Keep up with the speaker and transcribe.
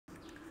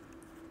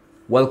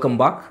Welcome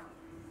back,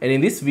 and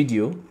in this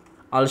video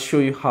I'll show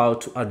you how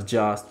to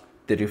adjust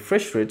the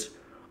refresh rate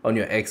on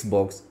your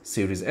Xbox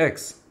Series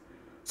X.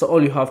 So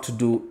all you have to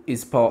do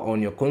is power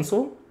on your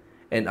console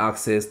and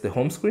access the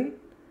home screen,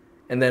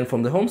 and then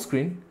from the home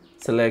screen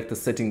select the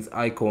settings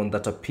icon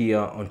that appear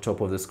on top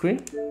of the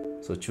screen.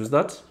 So choose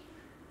that,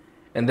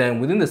 and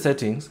then within the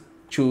settings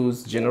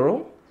choose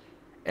General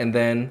and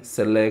then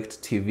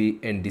select TV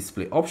and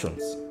display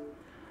options.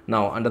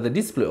 Now under the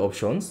display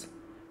options,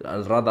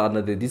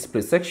 under the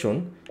display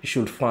section, you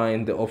should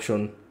find the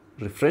option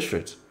refresh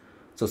rate.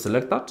 So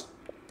select that,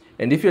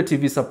 and if your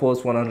TV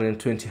supports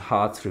 120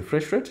 Hz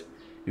refresh rate,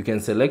 you can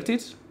select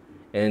it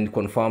and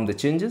confirm the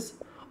changes.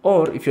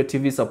 Or if your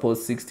TV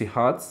supports 60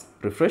 Hz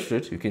refresh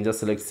rate, you can just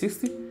select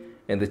 60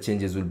 and the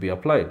changes will be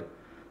applied.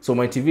 So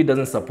my TV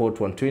doesn't support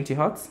 120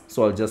 Hz,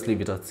 so I'll just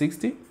leave it at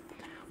 60.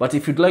 But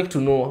if you'd like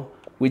to know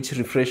which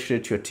refresh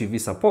rate your TV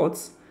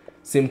supports,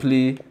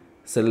 simply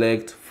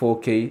select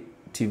 4K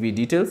TV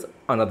details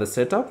under the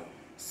setup.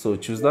 So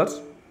choose that,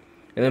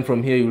 and then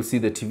from here you'll see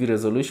the TV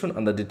resolution.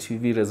 Under the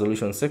TV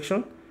resolution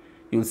section,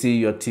 you'll see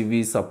your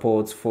TV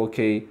supports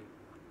 4K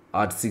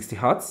at 60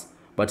 Hz,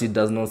 but it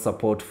does not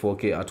support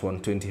 4K at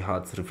 120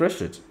 Hz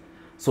refresh rate.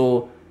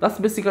 So that's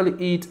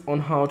basically it on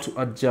how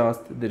to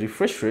adjust the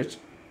refresh rate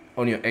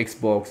on your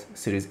Xbox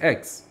Series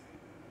X.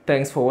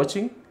 Thanks for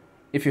watching.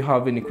 If you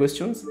have any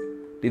questions,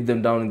 leave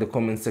them down in the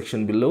comment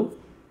section below.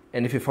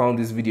 And if you found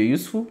this video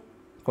useful,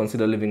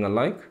 consider leaving a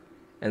like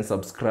and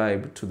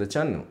subscribe to the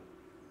channel.